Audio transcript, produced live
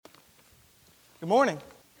Good morning.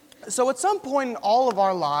 So at some point in all of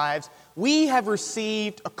our lives, we have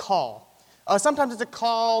received a call. Sometimes it's a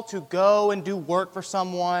call to go and do work for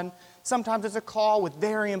someone. Sometimes it's a call with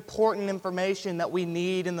very important information that we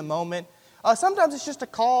need in the moment. Sometimes it's just a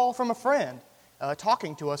call from a friend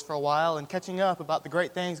talking to us for a while and catching up about the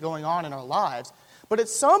great things going on in our lives. But at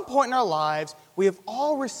some point in our lives, we have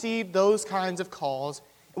all received those kinds of calls.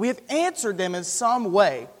 We have answered them in some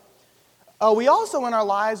way. We also, in our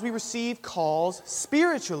lives, we receive calls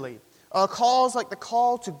spiritually. Calls like the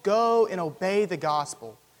call to go and obey the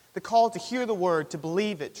gospel. The call to hear the word, to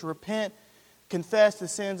believe it, to repent, confess the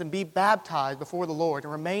sins, and be baptized before the Lord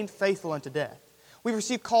and remain faithful unto death. We've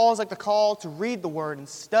received calls like the call to read the word and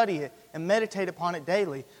study it and meditate upon it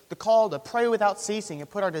daily. The call to pray without ceasing and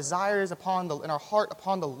put our desires in our heart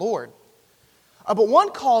upon the Lord. But one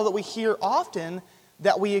call that we hear often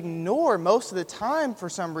that we ignore most of the time for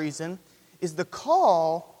some reason is the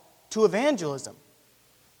call to evangelism.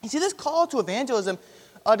 You see, this call to evangelism,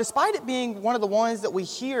 despite it being one of the ones that we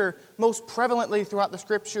hear most prevalently throughout the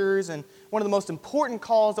Scriptures and one of the most important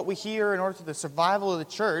calls that we hear in order to the survival of the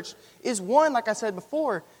church, is one, like I said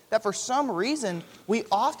before, that for some reason we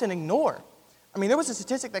often ignore. I mean, there was a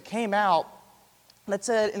statistic that came out that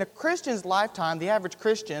said in a Christian's lifetime, the average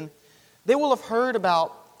Christian, they will have heard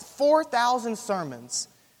about 4,000 sermons,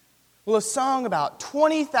 will have sung about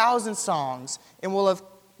 20,000 songs, and will have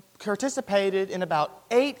participated in about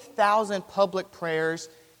 8,000 public prayers,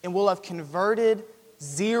 and will have converted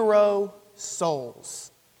 0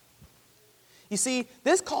 souls. You see,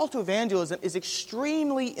 this call to evangelism is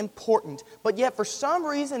extremely important, but yet for some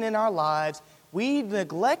reason in our lives, we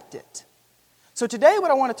neglect it. So today what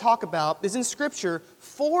I want to talk about is in Scripture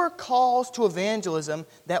 4 calls to evangelism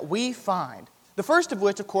that we find. The first of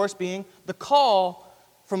which, of course, being the call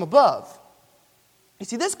from above. You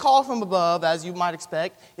see, this call from above, as you might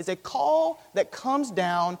expect, is a call that comes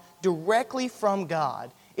down directly from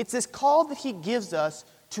God. It's this call that He gives us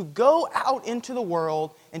to go out into the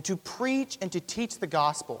world and to preach and to teach the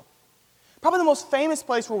gospel. Probably the most famous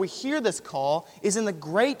place where we hear this call is in the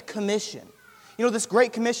Great Commission. You know, this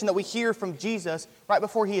Great Commission that we hear from Jesus right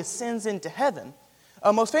before He ascends into heaven.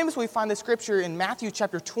 Most famously, we find this scripture in Matthew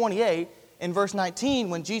chapter 28 in verse 19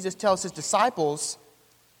 when Jesus tells His disciples,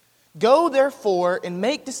 "Go therefore and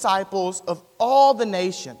make disciples of all the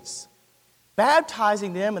nations,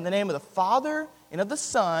 baptizing them in the name of the Father and of the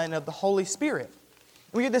Son and of the Holy Spirit."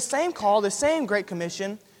 We hear the same call, the same Great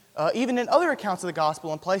Commission, even in other accounts of the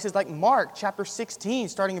gospel in places like Mark chapter 16,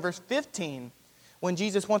 starting in verse 15, when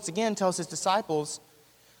Jesus once again tells His disciples,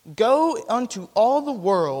 "Go unto all the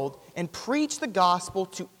world and preach the gospel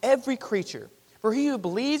to every creature. For he who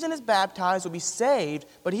believes and is baptized will be saved,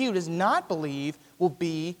 but he who does not believe will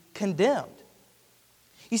be condemned."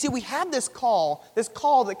 You see, we have this call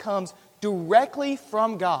that comes directly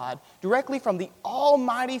from God, directly from the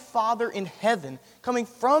Almighty Father in heaven, coming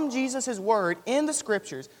from Jesus' His Word in the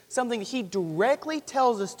Scriptures, something that He directly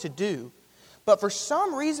tells us to do. But for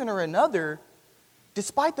some reason or another,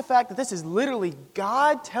 despite the fact that this is literally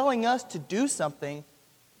God telling us to do something,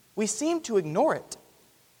 we seem to ignore it.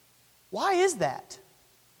 Why is that?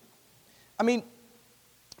 I mean,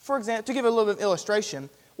 for example, to give a little bit of illustration,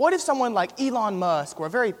 what if someone like Elon Musk or a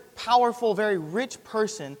very powerful, very rich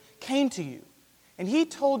person came to you and he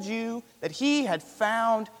told you that he had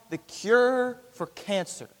found the cure for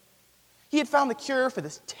cancer? He had found the cure for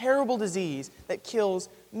this terrible disease that kills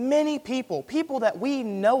many people, people that we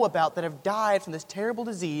know about that have died from this terrible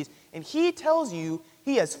disease, and he tells you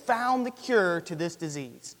he has found the cure to this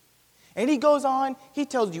disease. And he goes on, he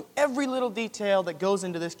tells you every little detail that goes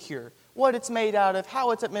into this cure, what it's made out of,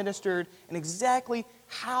 how it's administered, and exactly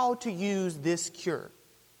how to use this cure.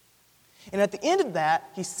 And at the end of that,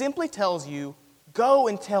 he simply tells you, go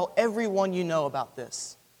and tell everyone you know about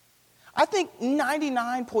this. I think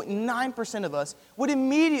 99.9% of us would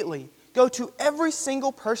immediately go to every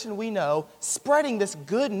single person we know spreading this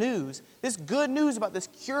good news about this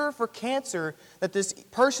cure for cancer that this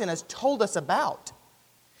person has told us about.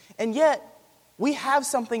 And yet, we have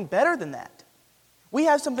something better than that. We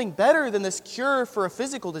have something better than this cure for a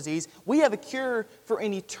physical disease. We have a cure for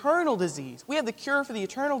an eternal disease. We have the cure for the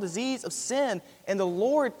eternal disease of sin, and the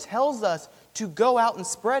Lord tells us to go out and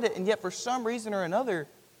spread it, and yet for some reason or another,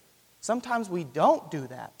 sometimes we don't do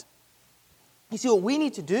that. You see, what we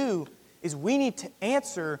need to do is we need to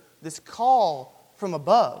answer this call from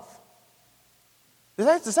above.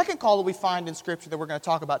 The second call that we find in Scripture that we're going to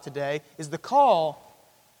talk about today is the call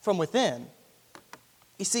from within.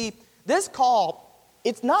 You see, this call,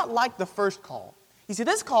 it's not like the first call. You see,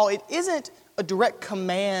 this call, it isn't a direct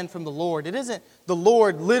command from the Lord. It isn't the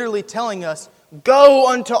Lord literally telling us, go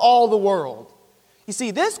unto all the world. You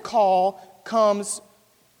see, this call comes,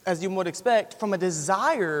 as you would expect, from a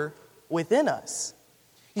desire within us.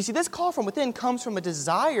 You see, this call from within comes from a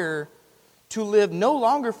desire to live no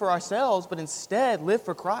longer for ourselves, but instead live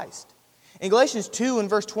for Christ. In Galatians 2 and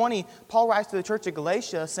verse 20, Paul writes to the church of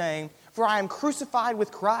Galatia saying, "For I am crucified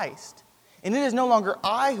with Christ, and it is no longer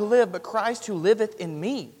I who live, but Christ who liveth in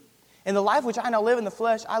me. In the life which I now live in the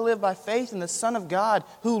flesh, I live by faith in the Son of God,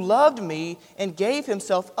 who loved me and gave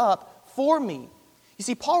himself up for me." You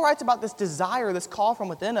see, Paul writes about this desire, this call from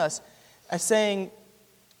within us, as saying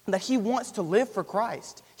that he wants to live for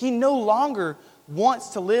Christ. He no longer wants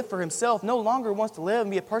to live for himself, no longer wants to live and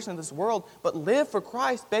be a person of this world, but live for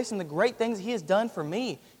Christ based on the great things he has done for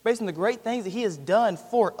me, based on the great things that he has done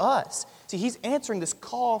for us. See, he's answering this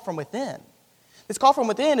call from within. This call from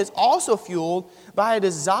within is also fueled by a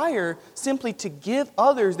desire simply to give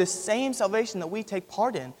others this same salvation that we take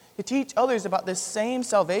part in, to teach others about this same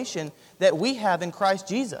salvation that we have in Christ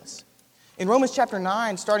Jesus. In Romans chapter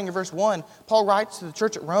 9, starting in verse 1, Paul writes to the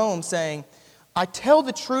church at Rome saying, "I tell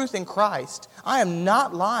the truth in Christ. I am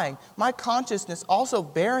not lying. My consciousness also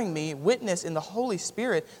bearing me witness in the Holy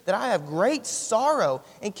Spirit that I have great sorrow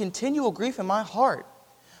and continual grief in my heart.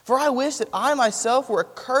 For I wish that I myself were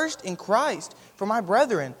accursed in Christ for my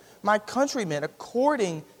brethren, my countrymen,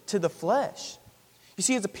 according to the flesh." You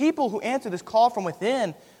see, as a people who answer this call from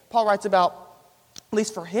within, Paul writes about, at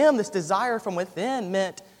least for him, this desire from within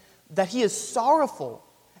meant that he is sorrowful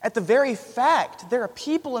at the very fact there are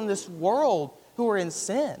people in this world who are in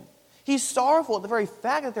sin. He's sorrowful at the very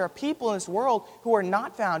fact that there are people in this world who are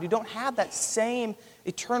not found, who don't have that same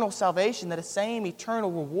eternal salvation, that same eternal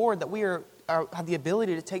reward that we have the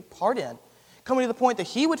ability to take part in. Coming to the point that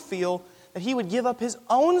he would feel that he would give up his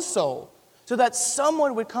own soul so that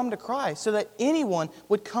someone would come to Christ, so that anyone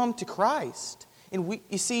would come to Christ. And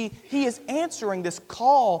you see, he is answering this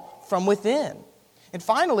call from within. And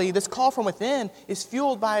finally, this call from within is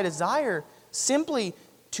fueled by a desire simply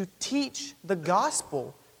to teach the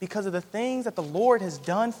gospel because of the things that the Lord has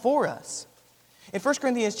done for us. In 1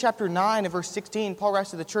 Corinthians chapter 9 and verse 16, Paul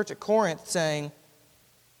writes to the church at Corinth saying,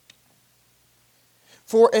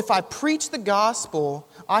 "For if I preach the gospel,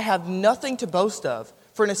 I have nothing to boast of,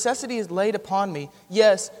 for necessity is laid upon me.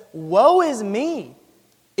 Yes, woe is me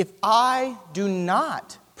if I do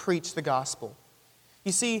not preach the gospel."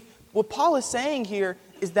 You see, what Paul is saying here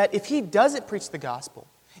is that if he doesn't preach the gospel,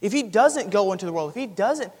 if he doesn't go into the world, if he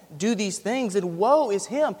doesn't do these things, then woe is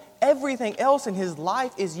him. Everything else in his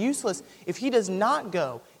life is useless if he does not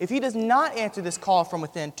go, if he does not answer this call from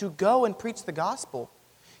within to go and preach the gospel.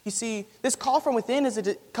 You see, this call from within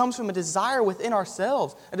comes from a desire within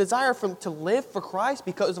ourselves, a desire to live for Christ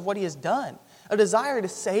because of what he has done, a desire to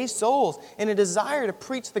save souls, and a desire to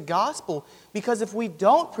preach the gospel, because if we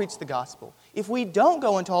don't preach the gospel, if we don't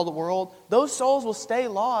go into all the world, those souls will stay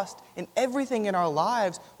lost and everything in our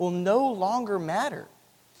lives will no longer matter.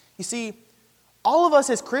 You see, all of us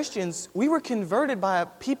as Christians, we were converted by a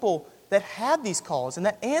people that had these calls and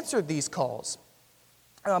that answered these calls.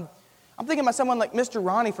 I'm thinking about someone like Mr.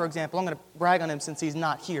 Ronnie, for example. I'm going to brag on him since he's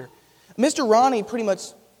not here. Mr. Ronnie, pretty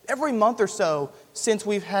much every month or so since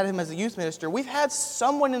we've had him as a youth minister, we've had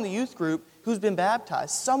someone in the youth group who's been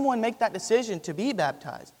baptized, someone make that decision to be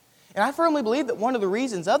baptized. And I firmly believe that one of the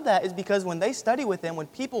reasons of that is because when they study with him, when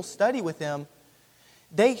people study with him,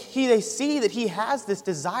 they see that he has this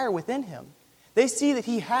desire within him. They see that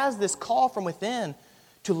he has this call from within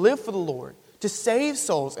to live for the Lord, to save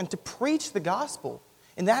souls, and to preach the gospel.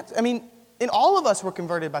 And and all of us were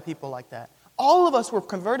converted by people like that. All of us were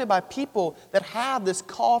converted by people that have this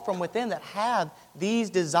call from within, that have these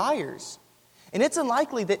desires. And it's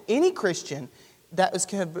unlikely that any Christian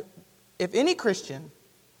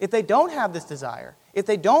if they don't have this desire, if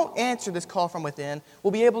they don't answer this call from within,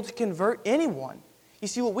 will be able to convert anyone. You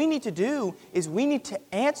see, what we need to do is we need to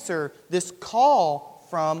answer this call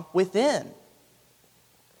from within.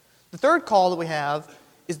 The third call that we have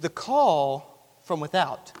is the call from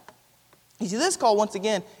without. You see, this call, once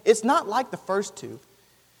again, it's not like the first two.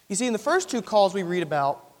 You see, in the first two calls we read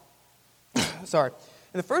about, it's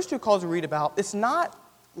not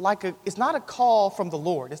a call from the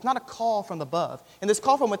Lord. It's not a call from above. And this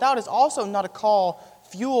call from without is also not a call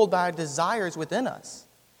fueled by desires within us.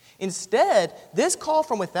 Instead, this call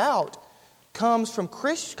from without comes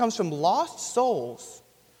from lost souls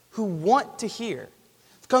who want to hear.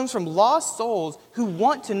 It comes from lost souls who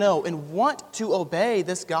want to know and want to obey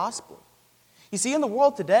this gospel. You see, in the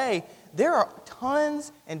world today, there are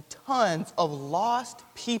tons and tons of lost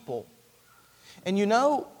people. And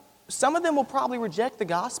some of them will probably reject the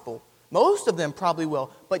gospel. Most of them probably will.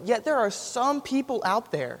 But yet there are some people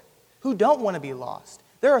out there who don't want to be lost.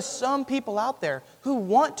 There are some people out there who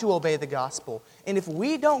want to obey the gospel. And if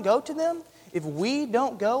we don't go to them, if we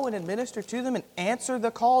don't go and administer to them and answer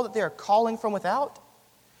the call that they are calling from without,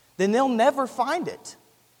 then they'll never find it.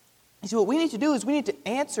 You see, what we need to do is we need to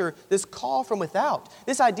answer this call from without.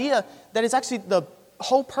 This idea that is actually the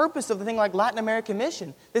whole purpose of the thing like Latin American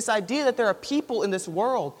mission. This idea that there are people in this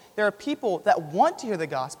world, there are people that want to hear the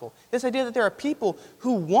gospel. This idea that there are people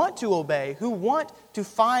who want to obey, who want to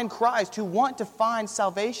find Christ, who want to find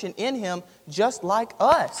salvation in Him just like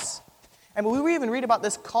us. And we even read about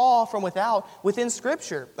this call from without within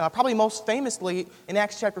Scripture, probably most famously in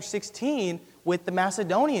Acts chapter 16 with the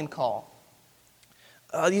Macedonian call.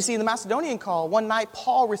 You see, in the Macedonian call, one night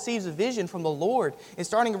Paul receives a vision from the Lord. And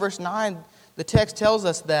starting in verse 9, the text tells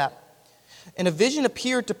us that, "And a vision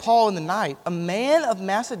appeared to Paul in the night. A man of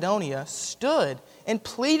Macedonia stood and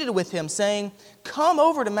pleaded with him, saying, 'Come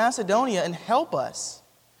over to Macedonia and help us.'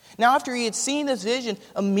 Now after he had seen this vision,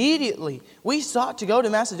 immediately we sought to go to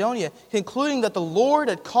Macedonia, concluding that the Lord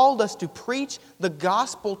had called us to preach the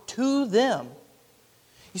gospel to them."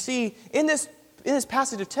 You see, in this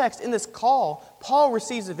passage of text, in this call, Paul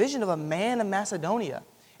receives a vision of a man of Macedonia.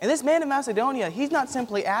 And this man of Macedonia, he's not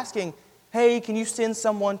simply asking, "Hey, can you send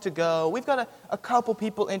someone to go? We've got a couple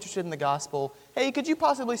people interested in the gospel. Hey, could you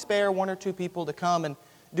possibly spare one or two people to come and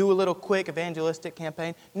do a little quick evangelistic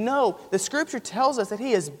campaign?" No, the Scripture tells us that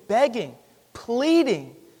he is begging,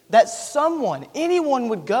 pleading that someone, anyone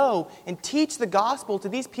would go and teach the gospel to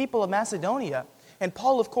these people of Macedonia. And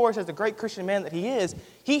Paul, of course, as the great Christian man that he is,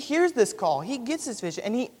 he hears this call, he gets this vision,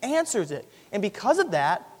 and he answers it. And because of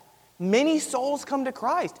that, many souls come to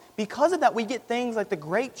Christ. Because of that, we get things like the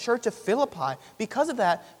great church of Philippi. Because of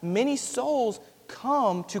that, many souls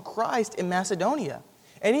come to Christ in Macedonia.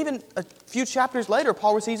 And even a few chapters later,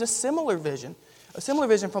 Paul receives a similar vision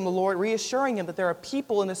from the Lord, reassuring him that there are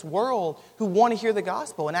people in this world who want to hear the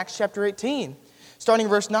gospel. In Acts chapter 18, starting in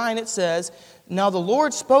verse 9, it says, "Now the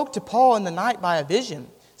Lord spoke to Paul in the night by a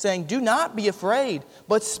vision, saying, 'Do not be afraid,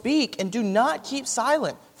 but speak and do not keep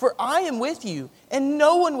silent. For I am with you, and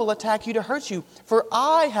no one will attack you to hurt you. For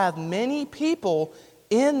I have many people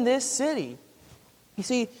in this city.'" You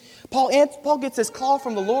see, Paul gets this call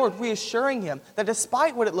from the Lord reassuring him that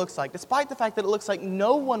despite what it looks like, despite the fact that it looks like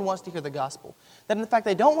no one wants to hear the gospel, that in fact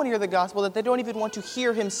they don't want to hear the gospel, that they don't even want to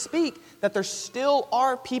hear him speak, that there still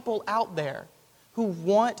are people out there who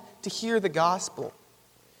want to hear the gospel.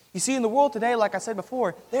 You see, in the world today, like I said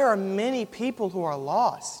before, there are many people who are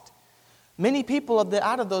lost. Many people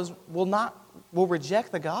out of those will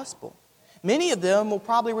reject the gospel. Many of them will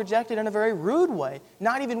probably reject it in a very rude way,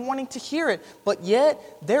 not even wanting to hear it. But yet,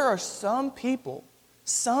 there are some people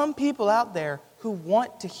out there who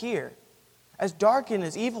want to hear. As dark and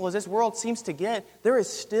as evil as this world seems to get, there is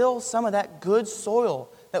still some of that good soil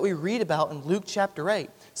that we read about in Luke chapter 8.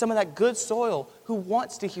 Some of that good soil who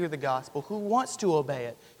wants to hear the gospel, who wants to obey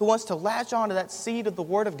it, who wants to latch onto that seed of the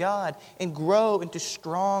Word of God and grow into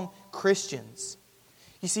strong Christians.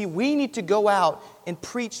 You see, we need to go out and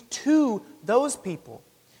preach to those people.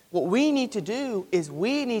 What we need to do is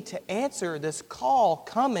we need to answer this call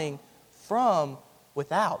coming from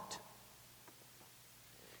without.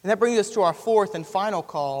 And that brings us to our fourth and final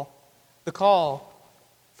call, the call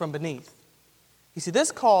from beneath. You see,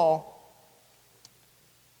 this call,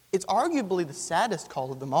 it's arguably the saddest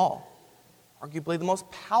call of them all. Arguably the most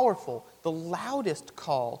powerful, the loudest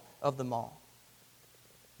call of them all.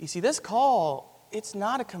 You see, this call, it's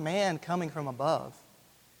not a command coming from above.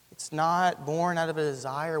 It's not born out of a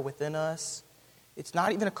desire within us. It's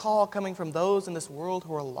not even a call coming from those in this world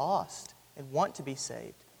who are lost and want to be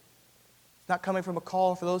saved. It's not coming from a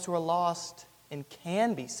call for those who are lost and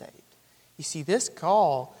can be saved. You see, this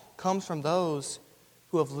call comes from those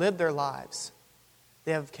who have lived their lives.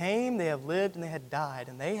 They have came, they have lived, and they had died,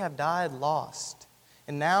 and they have died lost.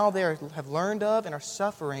 And now they have learned of and are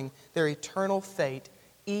suffering their eternal fate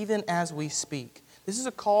even as we speak. This is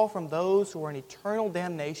a call from those who are in eternal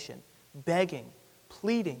damnation, begging,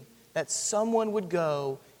 pleading that someone would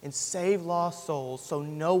go and save lost souls so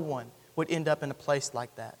no one would end up in a place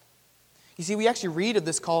like that. You see, we actually read of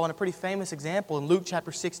this call in a pretty famous example in Luke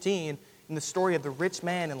chapter 16 in the story of the rich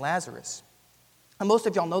man and Lazarus. And most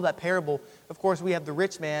of y'all know that parable. Of course, we have the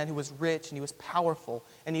rich man who was rich and he was powerful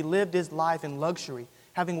and he lived his life in luxury,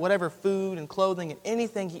 having whatever food and clothing and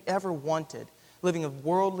anything he ever wanted, living a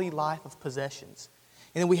worldly life of possessions.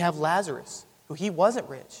 And then we have Lazarus, who he wasn't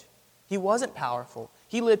rich. He wasn't powerful.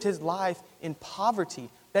 He lived his life in poverty,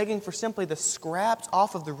 begging for simply the scraps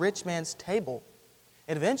off of the rich man's table.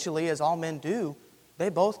 And eventually, as all men do, they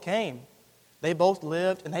both came. They both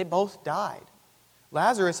lived and they both died.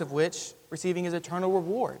 Lazarus of which receiving his eternal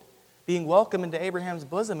reward. being welcomed into Abraham's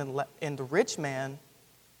bosom, and the rich man,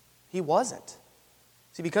 he wasn't.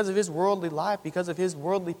 See, because of his worldly life, because of his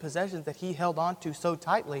worldly possessions that he held on to so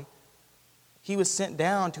tightly, he was sent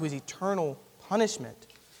down to his eternal punishment.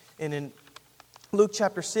 And in Luke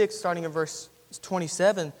chapter 6, starting in verse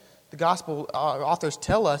 27, the gospel authors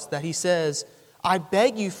tell us that he says, I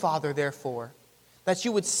beg you, Father, therefore, that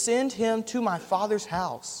you would send him to my father's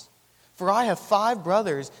house. For I have 5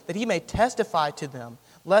 brothers, that he may testify to them,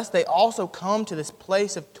 lest they also come to this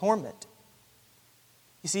place of torment.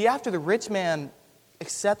 You see, after the rich man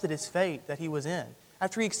accepted his fate that he was in,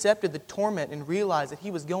 after he accepted the torment and realized that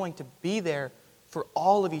he was going to be there for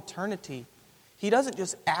all of eternity, he doesn't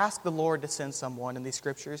just ask the Lord to send someone in these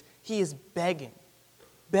scriptures. He is begging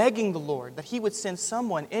the Lord that he would send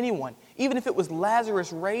someone, anyone, even if it was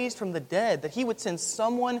Lazarus raised from the dead, that he would send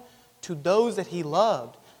someone to those that he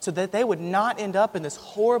loved so that they would not end up in this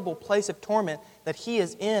horrible place of torment that he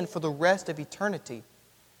is in for the rest of eternity.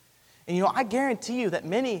 And I guarantee you that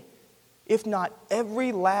many, if not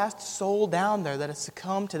every last soul down there that has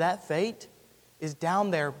succumbed to that fate is down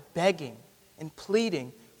there begging and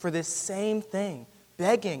pleading for this same thing,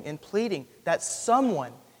 begging and pleading that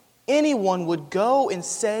someone, anyone would go and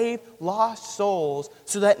save lost souls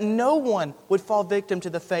so that no one would fall victim to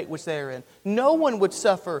the fate which they are in. No one would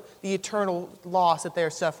suffer the eternal loss that they are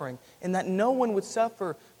suffering, and that no one would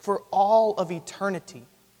suffer for all of eternity.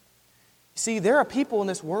 See, there are people in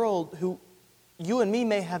this world who you and me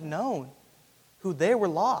may have known, who they were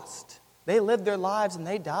lost. They lived their lives and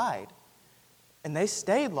they died, and they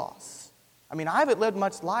stayed lost. I mean, I haven't lived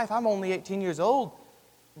much life. I'm only 18 years old.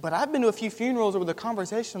 But I've been to a few funerals where the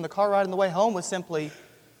conversation on the car ride on the way home was simply,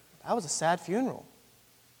 that was a sad funeral.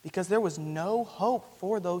 Because there was no hope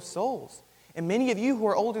for those souls. And many of you who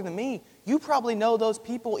are older than me, you probably know those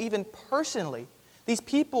people even personally. These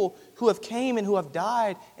people who have came and who have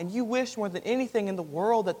died, and you wish more than anything in the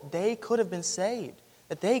world that they could have been saved,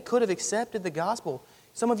 that they could have accepted the gospel.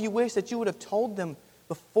 Some of you wish that you would have told them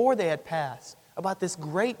before they had passed about this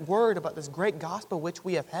great word, about this great gospel which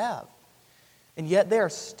we have. And yet they are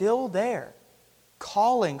still there,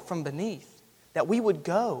 calling from beneath, that we would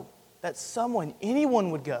go, that someone,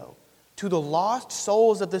 anyone would go, to the lost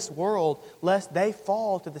souls of this world, lest they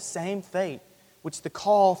fall to the same fate which the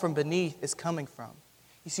call from beneath is coming from.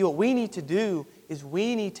 You see, what we need to do is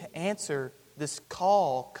we need to answer this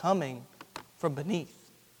call coming from beneath.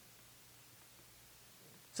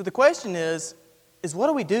 So the question is what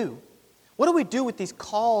do we do? What do we do with these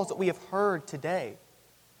calls that we have heard today?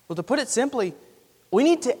 Well, to put it simply, we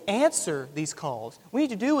need to answer these calls. We need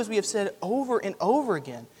to do as we have said over and over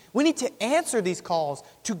again. We need to answer these calls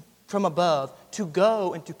from above to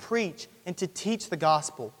go and to preach and to teach the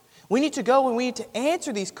gospel. We need to go and we need to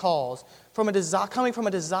answer these calls coming from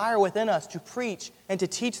a desire within us to preach and to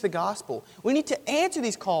teach the gospel. We need to answer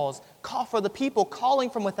these calls for the people calling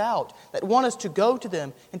from without that want us to go to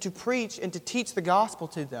them and to preach and to teach the gospel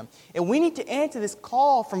to them. And we need to answer this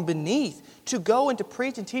call from beneath to go and to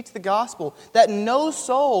preach and teach the gospel, that no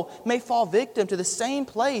soul may fall victim to the same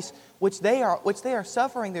place which they are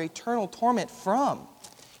suffering their eternal torment from.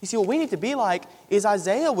 You see, what we need to be like is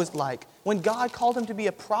Isaiah was like when God called him to be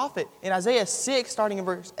a prophet in Isaiah 6, starting in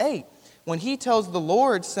verse 8, when he tells the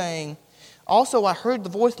Lord, saying, also I heard the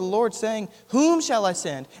voice of the Lord saying, whom shall I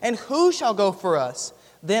send, and who shall go for us?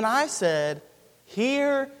 Then I said,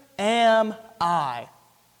 here am I,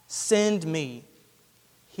 send me.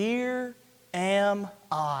 Here am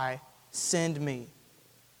I, send me.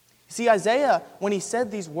 See, Isaiah, when he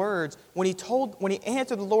said these words, when he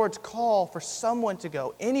answered the Lord's call for someone to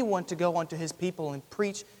go, anyone to go unto his people and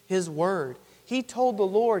preach his word, he told the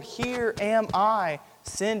Lord, here am I,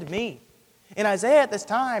 send me. And Isaiah at this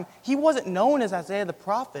time, he wasn't known as Isaiah the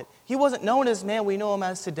prophet. He wasn't known as man we know him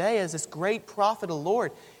as today, as this great prophet of the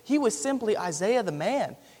Lord. He was simply Isaiah the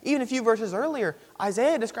man. Even a few verses earlier,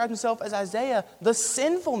 Isaiah described himself as Isaiah the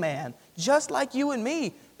sinful man, just like you and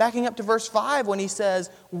me. Backing up to verse 5 when he says,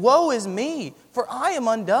 woe is me, for I am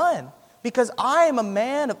undone, because I am a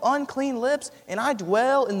man of unclean lips, and I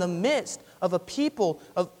dwell in the midst of a people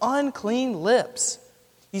of unclean lips.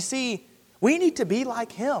 You see, we need to be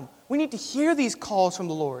like him. We need to hear these calls from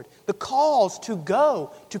the Lord, the calls to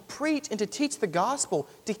go, to preach and to teach the gospel,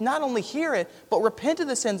 to not only hear it, but repent of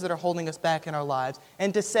the sins that are holding us back in our lives,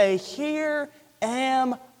 and to say, here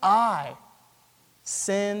am I,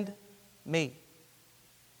 send me.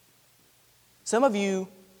 Some of you,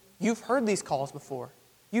 you've heard these calls before.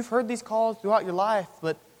 You've heard these calls throughout your life,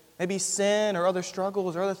 but maybe sin or other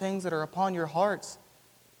struggles or other things that are upon your hearts,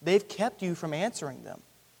 they've kept you from answering them.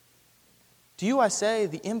 To you I say,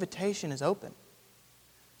 the invitation is open.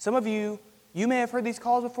 Some of you You may have heard these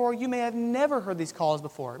calls before. You may have never heard these calls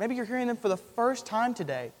before. Maybe you're hearing them for the first time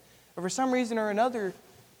today. But for some reason or another,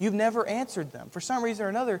 you've never answered them. For some reason or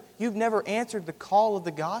another, you've never answered the call of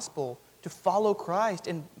the gospel to follow Christ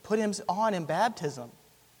and put Him on in baptism.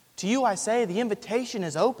 To you I say, the invitation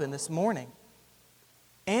is open this morning.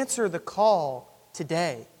 Answer the call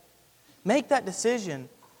today. Make that decision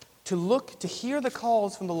to hear the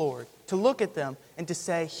calls from the Lord, to look at them and to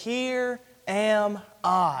say, "Here am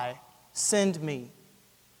I, send me."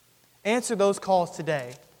 Answer those calls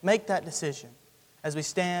today. Make that decision as we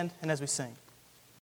stand and as we sing.